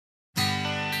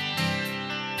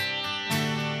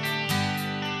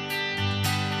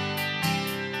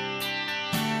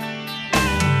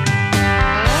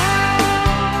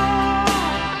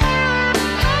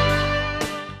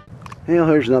Well,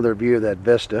 here's another view of that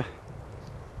vista.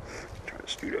 Try to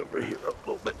scoot over here a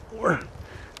little bit more.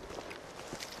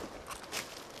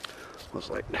 Looks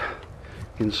like you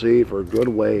can see for a good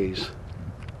ways.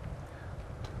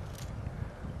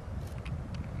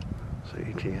 So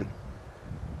you can.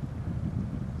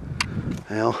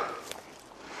 Well,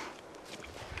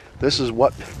 this is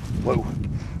what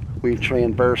we've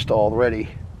traversed already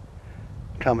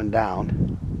coming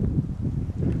down.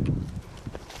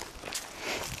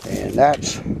 And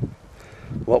that's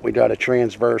what we got to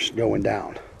transverse going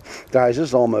down. Guys, this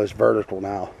is almost vertical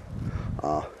now.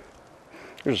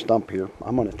 There's a stump here.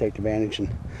 I'm going to take advantage and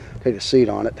take a seat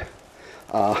on it.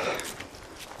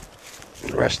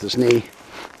 Rest this knee.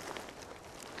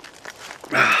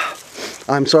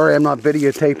 I'm sorry I'm not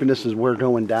videotaping this as we're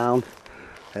going down.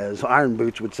 As Iron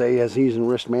Boots would say, as he's in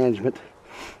risk management.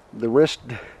 The risk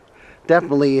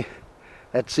definitely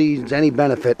exceeds any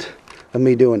benefit of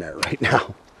me doing that right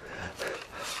now.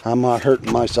 I'm not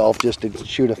hurting myself just to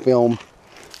shoot a film,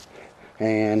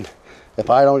 and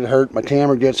if I don't get hurt, my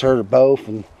camera gets hurt, or both,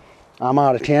 and I'm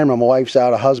out of camera, my wife's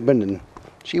out of husband, and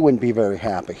she wouldn't be very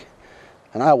happy,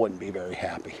 and I wouldn't be very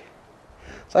happy.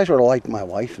 So I sort of like my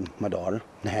wife and my daughter.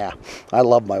 Yeah, I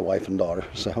love my wife and daughter,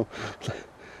 so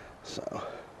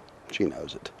she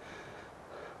knows it.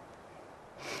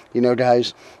 You know,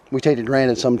 guys, we take it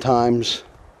granted sometimes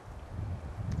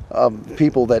of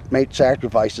people that make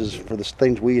sacrifices for the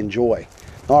things we enjoy.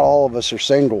 Not all of us are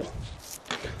single.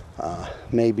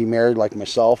 May be married like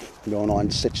myself, going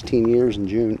on 16 years in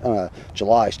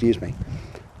July, excuse me.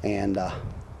 And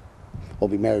we'll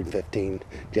be married 15,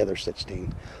 the other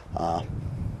 16. And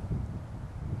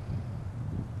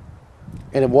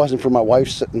if it wasn't for my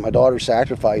wife's and my daughter's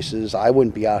sacrifices, I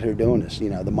wouldn't be out here doing this. You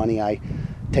know, the money I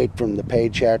take from the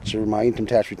paychecks or my income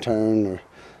tax return or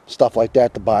stuff like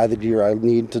that to buy the gear I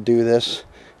need to do this,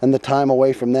 and the time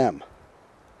away from them.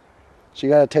 So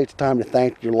you got to take the time to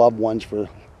thank your loved ones for,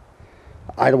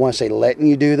 I don't want to say letting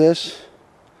you do this,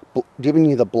 but giving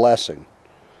you the blessing.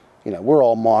 You know, we're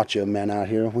all macho men out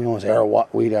here. We always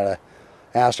we got to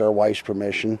ask our wife's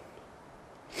permission,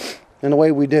 and the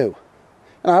way we do.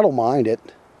 And I don't mind it,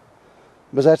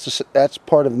 because that's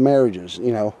part of marriages.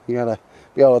 You know, you got to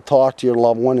be able to talk to your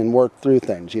loved one and work through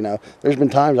things. You know, there's been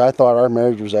times I thought our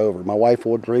marriage was over. My wife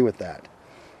will agree with that.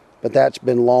 But that's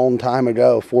been a long time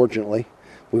ago, fortunately.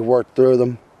 We worked through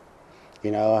them.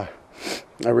 You know,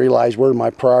 I realized where my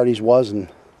priorities was and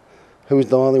who's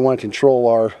the only one to control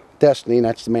our destiny, and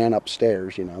that's the man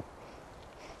upstairs, you know.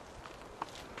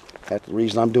 That's the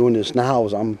reason I'm doing this now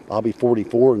is I'll be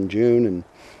 44 in June, and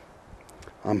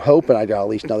I'm hoping I got at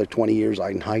least another 20 years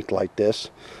I can hike like this.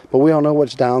 But we don't know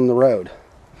what's down the road.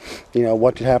 You know,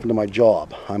 what could happen to my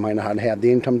job. I might not have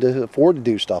the income to afford to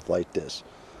do stuff like this.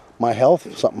 My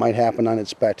health, something might happen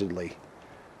unexpectedly.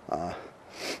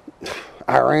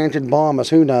 Iran could bomb us,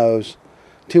 who knows.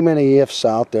 Too many ifs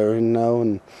out there, you know.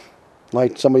 And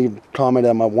like somebody commented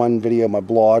on my one video, my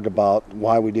blog, about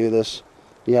why we do this.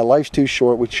 Yeah, life's too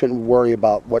short. We shouldn't worry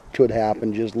about what could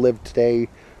happen. Just live today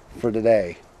for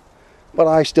today. But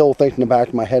I still think in the back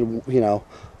of my head, you know,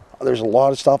 there's a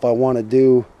lot of stuff I want to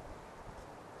do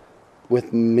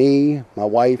with me, my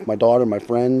wife, my daughter, my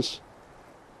friends.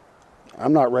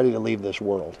 I'm not ready to leave this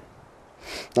world.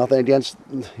 Nothing against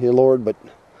you, Lord, but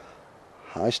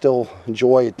I still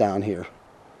enjoy it down here.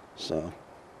 So,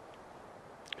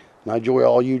 and I enjoy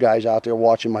all you guys out there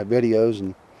watching my videos,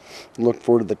 and look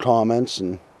forward to the comments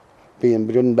and being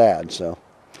good and bad. So,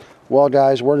 well,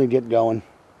 guys, we're going to get going.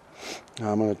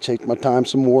 I'm going to take my time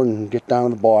some more and get down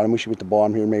to the bottom. We should be at the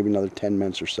bottom here maybe another 10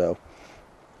 minutes or so.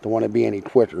 Don't want to be any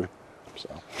quicker. So,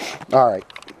 all right.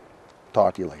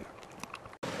 Talk to you later.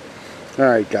 All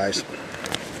right, guys.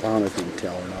 I don't know if you can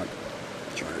tell or not.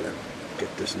 I'm trying to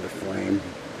get this into frame.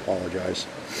 Apologize.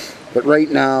 But right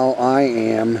now, I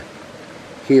am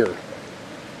here.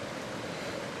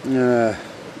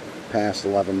 Past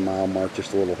 11 mile mark,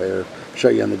 just a little hair. I'll show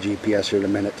you on the GPS here in a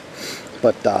minute.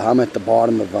 But I'm at the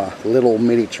bottom of a little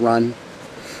Mittich run.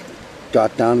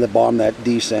 Got down to the bottom of that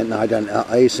descent. Now I got an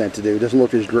ascent to do. It doesn't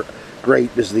look as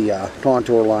great as the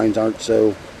contour lines aren't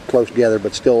so close together,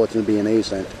 but still it's going to be an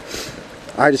ascent.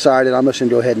 I decided I'm just going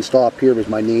to go ahead and stop here with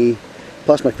my knee.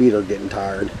 Plus my feet are getting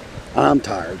tired. I'm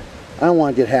tired. I don't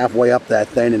want to get halfway up that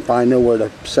thing and find nowhere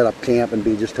to set up camp and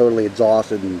be just totally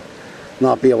exhausted and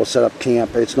not be able to set up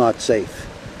camp. It's not safe.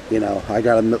 You know, I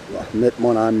got to admit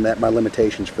when I'm at my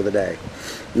limitations for the day.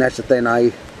 And that's the thing,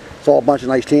 I saw a bunch of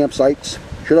nice campsites.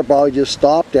 Should have probably just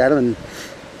stopped at them,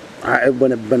 and it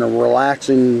would have been a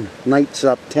relaxing night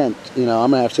set up tent. You know,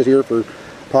 I'm going to have to sit here for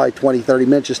probably 20-30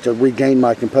 minutes just to regain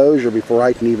my composure before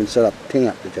I can even set up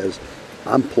camp, because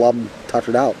I'm plumb tough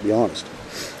it out, to be honest.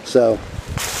 So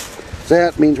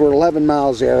that means we're 11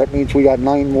 miles there. That means we got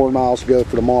 9 more miles to go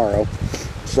for tomorrow.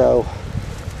 So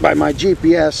by my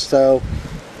GPS, so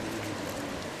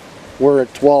we're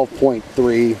at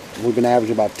 12.3. We've been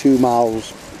averaging about 2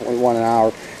 miles, 0.1 an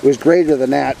hour. It was greater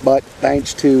than that, but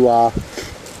thanks to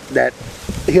that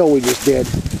hill we just did,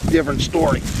 different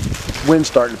story. Wind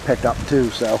started to pick up too,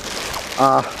 so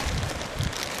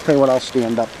tell you what, I'll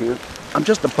stand up here. I'm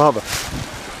just above it.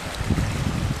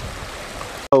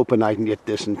 Hoping I can get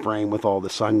this in frame with all the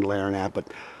sun glaring at, but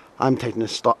I'm taking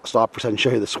this stop for a second and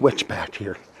show you the switch back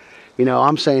here. You know,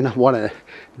 I'm saying what a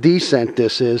descent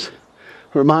this is.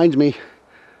 Reminds me,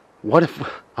 what if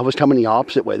I was coming the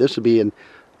opposite way? This would be an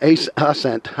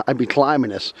ascent. I'd be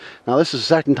climbing this. Now this is the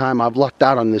second time I've lucked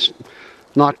out on this,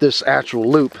 not this actual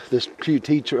loop, this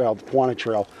QT trail, the Quehanna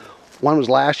trail. One was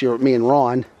last year with me and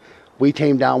Ron. We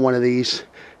came down one of these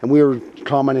and we were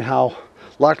commenting how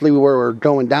luckily we were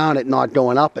going down it, not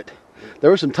going up it. There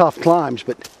were some tough climbs,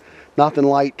 but nothing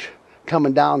like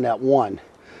coming down that one.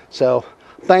 So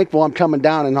thankful I'm coming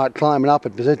down and not climbing up it,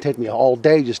 because it'd take me all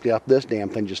day just to get up this damn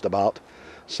thing just about.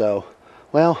 So,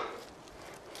 well,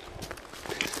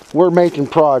 we're making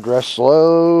progress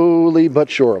slowly but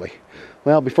surely.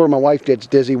 Well, before my wife gets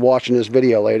dizzy watching this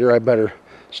video later, I better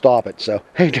stop it. So,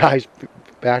 hey guys,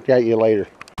 back at you later.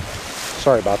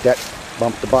 Sorry about that.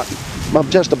 Bumped the button. I'm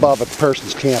just above a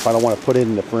person's camp. I don't want to put it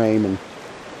in the frame,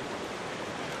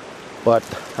 but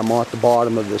I'm at the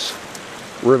bottom of this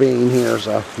ravine here,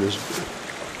 so this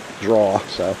draw.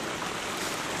 So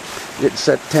you can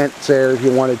set tents there if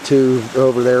you wanted to,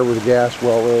 over there where the gas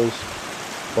well is.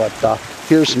 But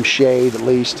here's some shade at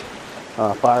least.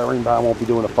 Firing, but I won't be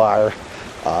doing a fire.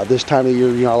 This time of year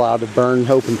you're not allowed to burn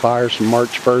open fires from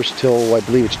March 1st till I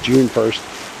believe it's June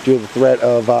 1st due to the threat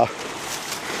of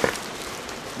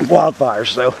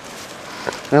wildfires. So,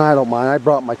 and I don't mind. I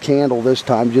brought my candle this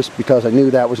time just because I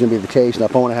knew that was going to be the case, and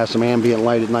if I want to have some ambient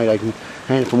light at night, I can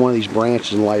hang it from one of these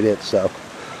branches and light it. So,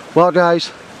 well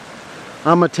guys,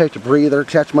 I'm going to take a breather,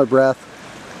 catch my breath,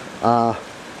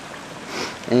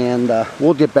 and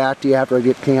we'll get back to you after I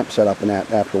get camp set up and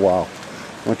that after a while.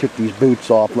 I'm going to take these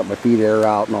boots off, let my feet air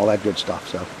out and all that good stuff.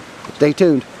 So, stay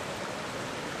tuned.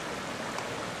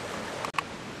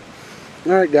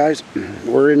 Alright guys,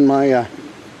 we're in my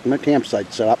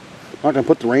campsite set up. I'm not going to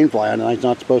put the rain fly on tonight. It's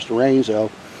not supposed to rain,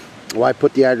 so why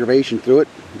put the aggravation through it,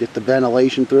 get the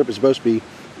ventilation through it. It's supposed to be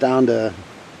down to,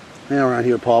 around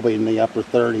here probably in the upper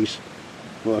 30s.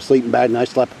 Well, sleeping bad, and I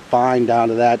slept fine down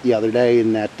to that the other day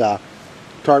in that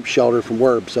tarp shelter from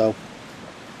Werb. So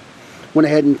went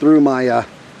ahead and threw my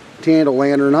candle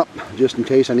lantern up just in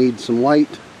case I need some light,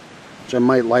 which I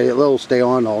might light it. It'll stay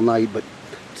on all night, but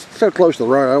it's so close to the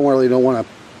road, I don't want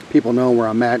people knowing where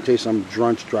I'm at in case some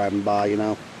drunks driving by, you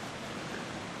know.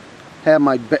 Have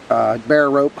my bear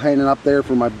rope hanging up there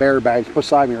for my bear bags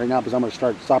beside me right now, because I'm going to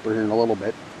start supper here in a little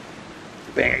bit.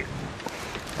 Bang.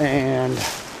 And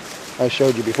I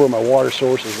showed you before, my water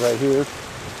source is right here.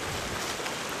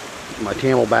 My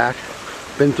Camelback.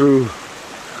 Been through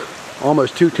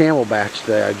almost 2 Camelbacks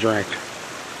today I drank.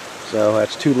 So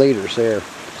that's 2 liters there.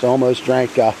 So almost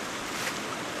drank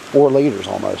 4 liters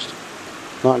almost.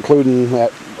 Not including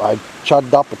that I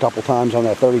chugged up a couple times on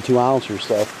that 32 ounce or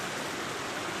so.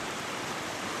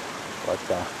 But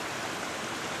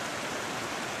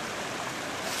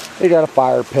they got a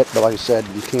fire pit, but like I said,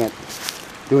 you can't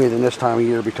do anything this time of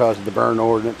year because of the burn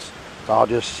ordinance. So I'll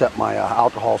just set my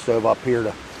alcohol stove up here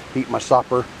to heat my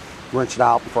supper, rinse it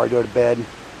out before I go to bed,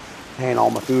 hang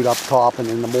all my food up top, and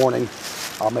in the morning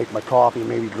I'll make my coffee,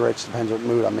 maybe grits, depends what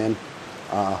mood I'm in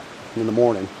the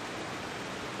morning.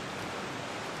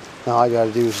 Now all I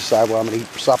gotta do is decide what I'm gonna eat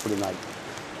for supper tonight.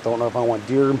 Don't know if I want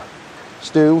deer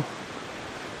stew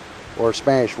or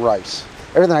Spanish rice.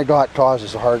 Everything I got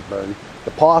causes a heartburn.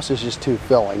 The pasta is just too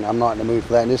filling. I'm not in the mood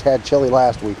for that. And just had chili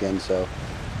last weekend, so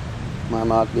I'm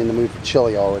not in the mood for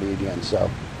chili already again. So,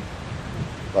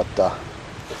 but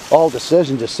all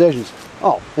decisions.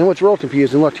 Oh, and what's real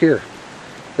confusing? Look here,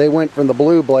 they went from the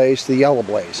blue blaze to the yellow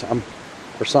blaze.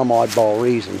 For some oddball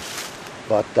reason,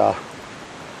 but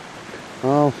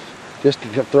well, just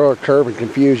to throw a curve and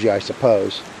confuse you, I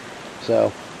suppose.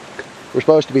 So we're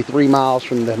supposed to be 3 miles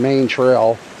from the main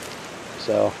trail,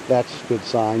 so that's a good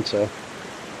sign. So,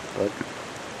 but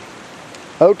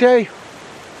okay,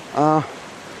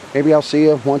 maybe I'll see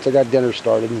you once I got dinner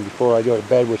started and before I go to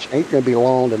bed, which ain't gonna be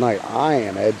long tonight. I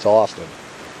am exhausted.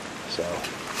 So,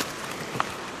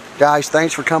 guys,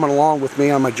 thanks for coming along with me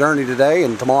on my journey today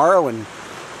and tomorrow, and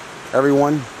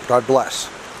everyone, God bless.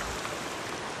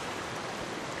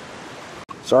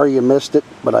 Sorry you missed it,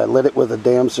 but I lit it with a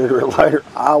damn cigarette lighter.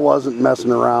 I wasn't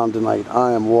messing around tonight.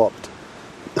 I am whooped.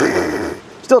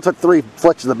 Still took 3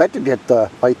 flicks of the bit to get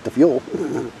light the fuel.